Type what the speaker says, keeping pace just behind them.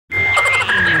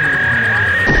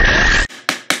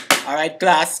Alright,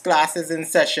 class is in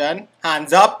session.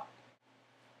 Hands up.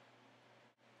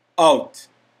 Out.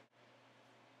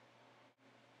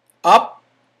 Up.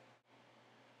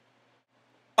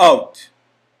 Out.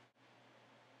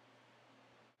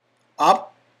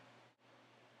 Up.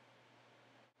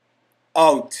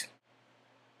 Out.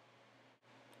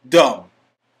 Down.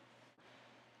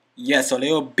 Yes, all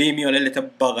you obey me, all you little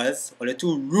buggers. All you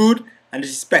too rude and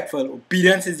disrespectful.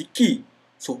 Obedience is the key.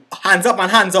 So hands up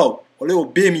and hands out. All you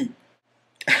obey me.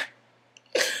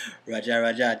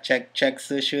 Roger. Check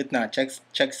sir shirt now. Check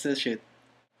sir shirt.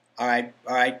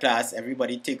 Alright, class.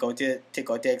 Everybody take out your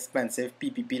expensive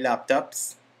PPP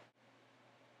laptops.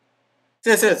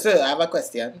 Sir, I have a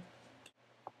question.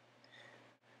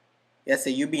 Yes, sir,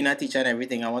 you being a teacher and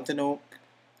everything, I want to know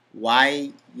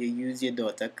why you use your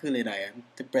daughter curling iron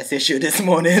to press your shoe this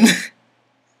morning.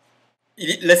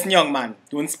 Listen, young man,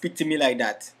 don't speak to me like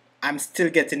that. I'm still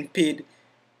getting paid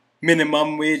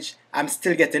minimum wage. I'm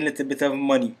still getting a little bit of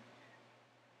money.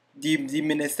 The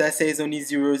minister says only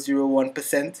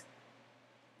 0.001%.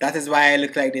 That is why I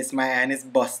look like this. My iron is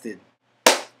busted.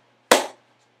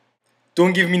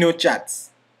 Don't give me no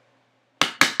chats.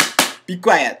 Be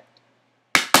quiet.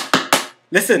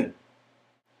 Listen.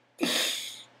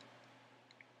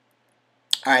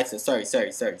 Alright, so sorry.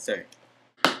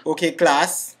 Okay,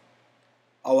 class.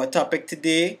 Our topic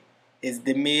today is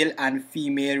the male and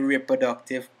female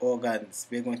reproductive organs.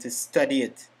 We're going to study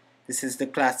it. This is the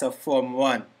class of Form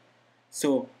 1.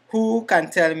 So, who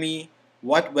can tell me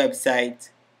what website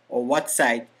or what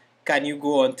site can you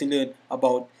go on to learn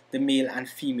about the male and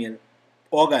female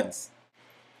organs?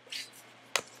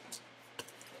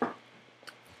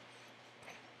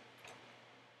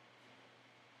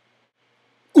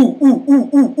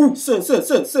 Ooh, sir.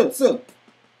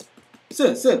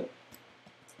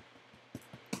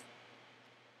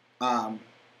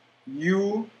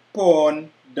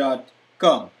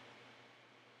 youporn.com.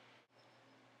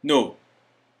 No.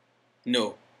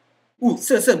 Ooh,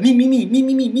 sir, me.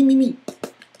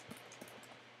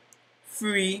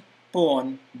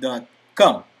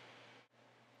 freeporn.com.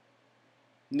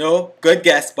 No, good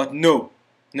guess, but no.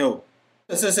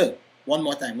 Sir. One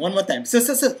more time.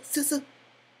 Sir.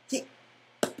 Yeah.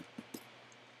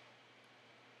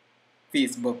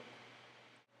 Facebook.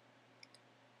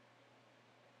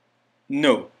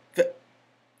 No.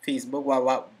 Facebook?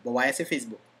 Why I say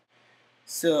Facebook?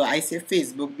 So I say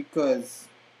Facebook because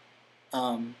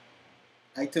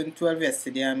I turned 12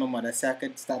 yesterday and my mother said I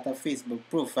could start a Facebook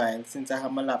profile since I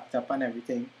have my laptop and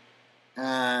everything.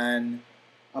 And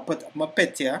I put up my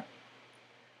picture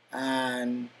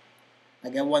and I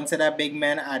get one set of big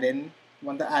men adding,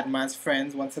 want to add man's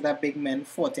friends, one set of big men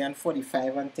 40 and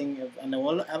 45 and thing, and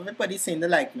everybody saying they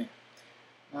like me.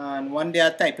 And one day I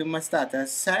type in my status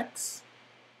sex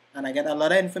and I get a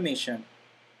lot of information.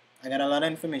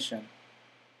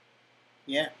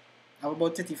 Yeah, I have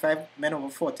about 35 men over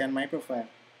 40 on my profile.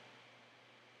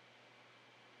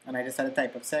 And I just had a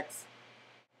type of sex.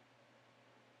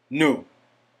 No.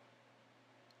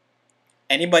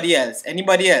 Anybody else?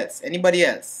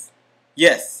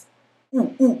 Yes.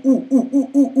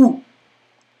 Ooh.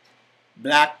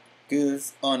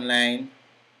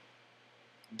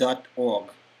 blackgirlsonline.org.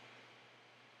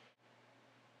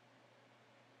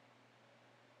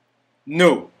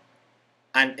 No.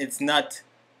 And that's not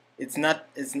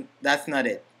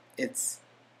it. It's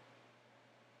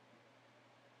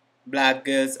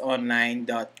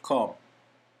blackgirlsonline.com. com.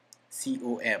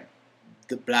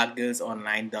 The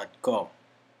blackgirlsonline.com.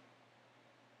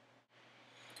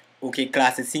 Okay,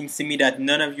 class, it seems to me that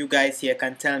none of you guys here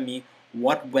can tell me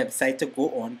what website to go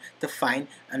on to find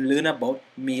and learn about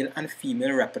male and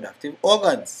female reproductive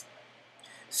organs.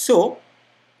 So,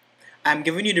 I'm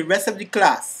giving you the rest of the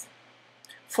class.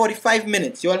 45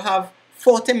 minutes. You'll have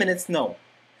 40 minutes now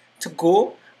to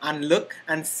go and look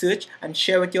and search and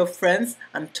share with your friends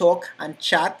and talk and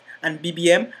chat and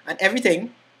BBM and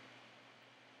everything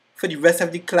for the rest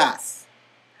of the class.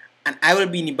 And I will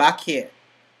be in the back here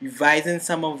revising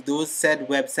some of those said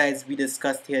websites we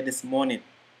discussed here this morning.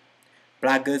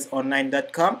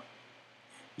 blackgirlsonline.com,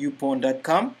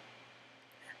 youporn.com,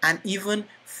 and even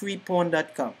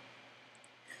freeporn.com.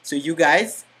 So you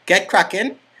guys get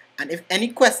cracking, and if any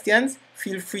questions,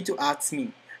 feel free to ask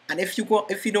me. And if you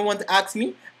don't want to ask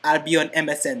me, I'll be on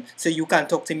MSN, so you can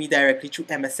talk to me directly through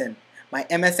MSN. My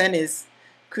MSN is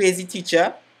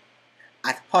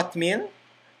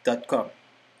krazyteacher@hotmail.com.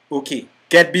 Okay,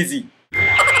 get busy.